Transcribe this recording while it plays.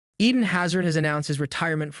Eden Hazard has announced his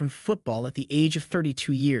retirement from football at the age of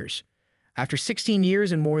 32 years. After 16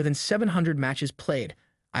 years and more than 700 matches played,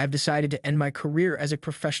 I have decided to end my career as a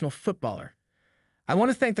professional footballer. I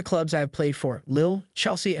want to thank the clubs I have played for, Lille,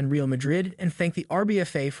 Chelsea, and Real Madrid, and thank the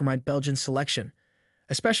RBFA for my Belgian selection.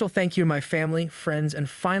 A special thank you to my family, friends, and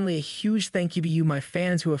finally a huge thank you to you, my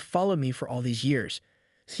fans who have followed me for all these years.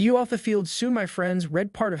 See you off the field soon, my friends,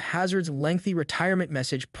 read part of Hazard's lengthy retirement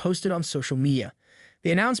message posted on social media.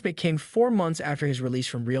 The announcement came 4 months after his release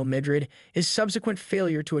from Real Madrid, his subsequent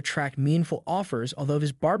failure to attract meaningful offers, although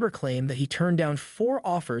his barber claimed that he turned down 4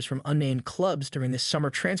 offers from unnamed clubs during the summer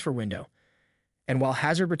transfer window. And while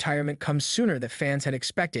Hazard's retirement comes sooner than fans had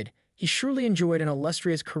expected, he surely enjoyed an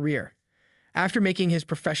illustrious career. After making his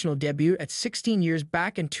professional debut at 16 years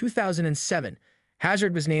back in 2007,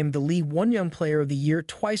 Hazard was named the Ligue 1 Young Player of the Year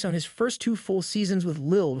twice on his first 2 full seasons with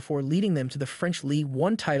Lille before leading them to the French Ligue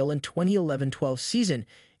 1 title in 2011-12 season,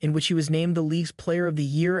 in which he was named the league's Player of the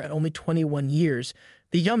Year at only 21 years,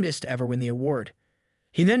 the youngest to ever win the award.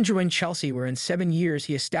 He then joined Chelsea, where in 7 years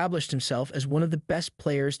he established himself as one of the best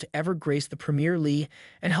players to ever grace the Premier League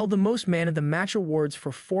and held the most Man of the Match awards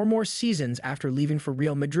for 4 more seasons after leaving for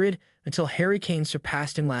Real Madrid until Harry Kane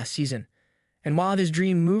surpassed him last season. And while his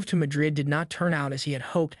dream move to Madrid did not turn out as he had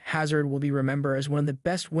hoped, Hazard will be remembered as one of the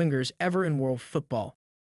best wingers ever in world football.